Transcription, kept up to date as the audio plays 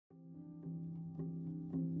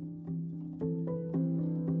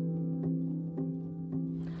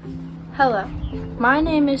Hello, my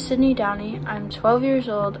name is Sydney Downey. I'm 12 years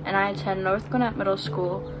old and I attend North Gwinnett Middle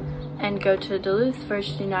School and go to Duluth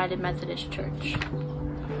First United Methodist Church.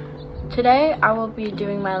 Today I will be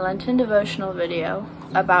doing my Lenten devotional video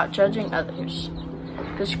about judging others.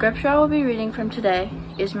 The scripture I will be reading from today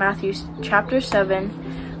is Matthew chapter 7,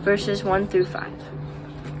 verses 1 through 5.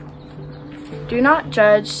 Do not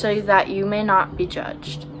judge so that you may not be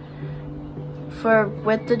judged. For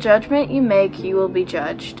with the judgment you make, you will be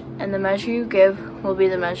judged, and the measure you give will be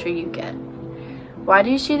the measure you get. Why do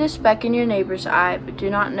you see the speck in your neighbor's eye, but do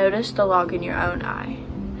not notice the log in your own eye?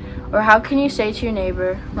 Or how can you say to your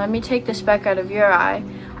neighbor, let me take the speck out of your eye,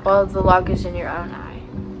 while the log is in your own eye?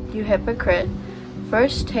 You hypocrite,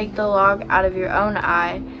 first take the log out of your own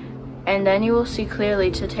eye, and then you will see clearly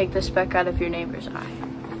to take the speck out of your neighbor's eye.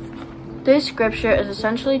 This scripture is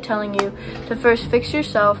essentially telling you to first fix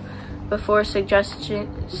yourself before suggesting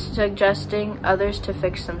others to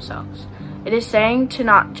fix themselves. It is saying to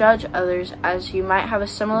not judge others, as you might have a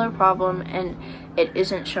similar problem and it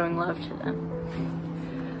isn't showing love to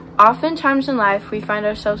them. Oftentimes in life, we find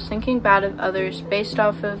ourselves thinking bad of others based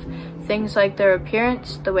off of things like their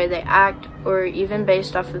appearance, the way they act, or even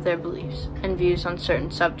based off of their beliefs and views on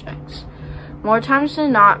certain subjects. More times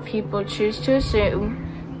than not, people choose to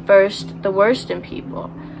assume first the worst in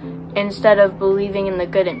people, instead of believing in the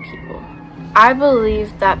good in people. I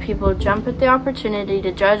believe that people jump at the opportunity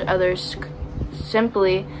to judge others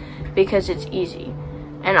simply because it's easy.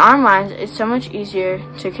 In our minds, it's so much easier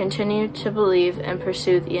to continue to believe and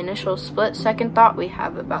pursue the initial split-second thought we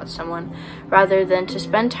have about someone, rather than to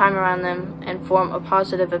spend time around them and form a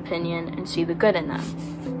positive opinion and see the good in them.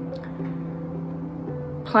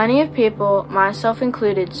 Plenty of people, myself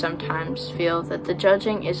included, sometimes feel that the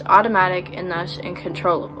judging is automatic and thus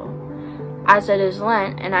uncontrollable. As it is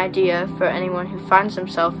lent, an idea for anyone who finds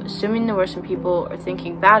himself assuming the worst in people or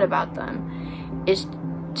thinking bad about them is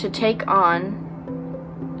to take on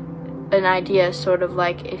an idea sort of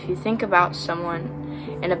like if you think about someone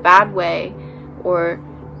in a bad way or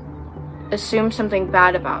assume something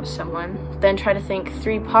bad about someone, then try to think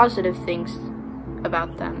 3 positive things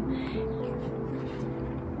about them.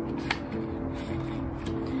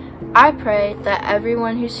 I pray that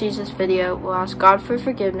everyone who sees this video will ask God for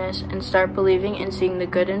forgiveness and start believing and seeing the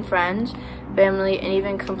good in friends, family, and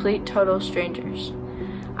even complete total strangers.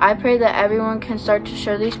 I pray that everyone can start to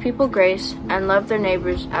show these people grace and love their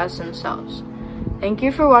neighbors as themselves. Thank you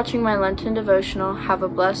for watching my Lenten devotional. Have a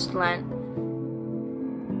blessed Lent.